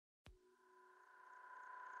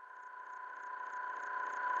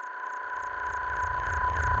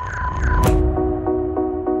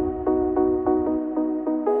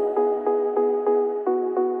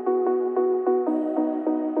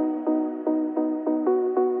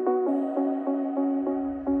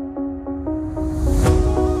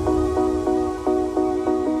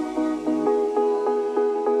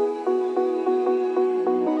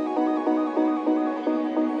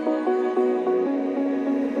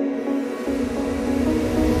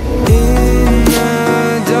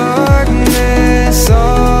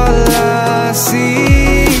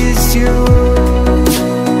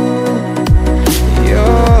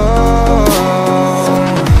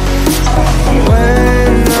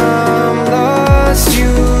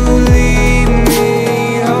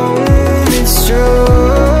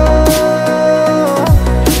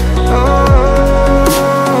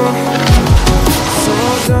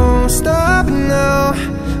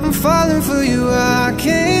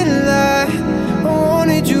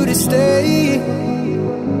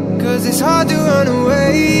'cause it's hard to run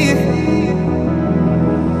away.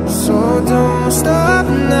 So don't stop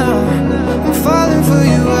now, I'm falling for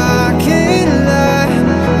you, I can't lie.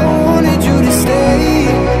 I wanted you to stay,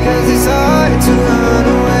 'cause it's hard to run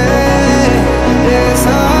away. Yeah, it's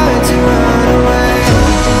hard to run away.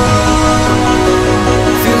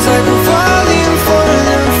 Feels like I'm falling for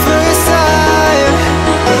the first time.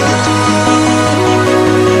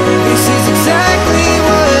 This is exactly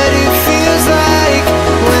what it feels like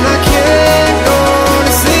when I can't go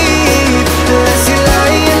to sleep unless you're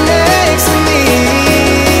lying next to me.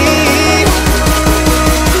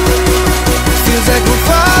 Feels like we're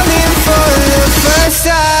falling for the first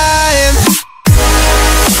time.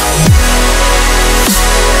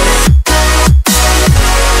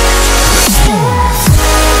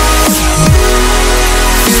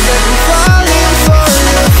 Feels like we're falling for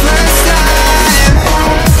the first time.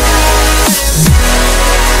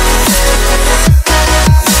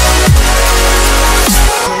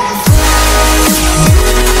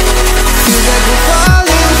 Feels like we're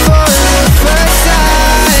falling for the first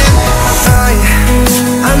time.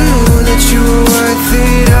 I knew that you were worth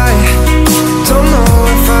it. I don't know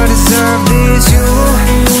if I deserve this. You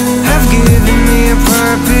have given me a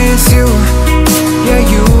purpose. Yeah,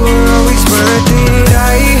 you were always worth it.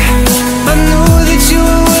 I knew that you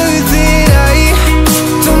were worth it. I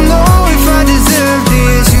don't know if I deserve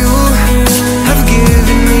this. You have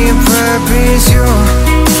given me a purpose.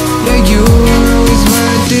 Yeah, you were always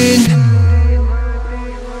worth it.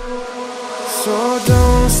 So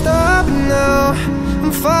don't stop now,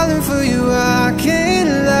 I'm falling for you, I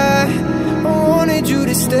can't lie. I wanted you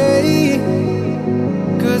to stay,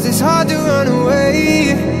 'cause it's hard to run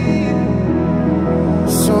away.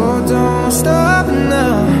 So don't stop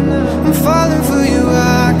now, I'm falling for you,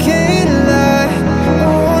 I can't lie. I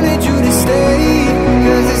wanted you to stay,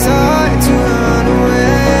 'cause it's hard to run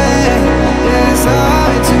away. Yeah, it's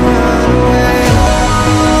hard to run away.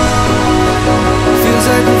 Feels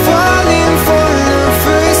like I'm falling for the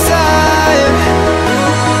first time.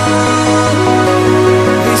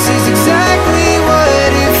 This is exactly what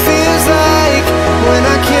it feels like when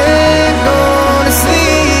I can't go to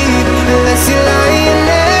sleep unless you're lying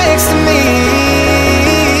next to me.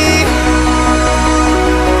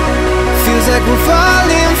 Feels like we're falling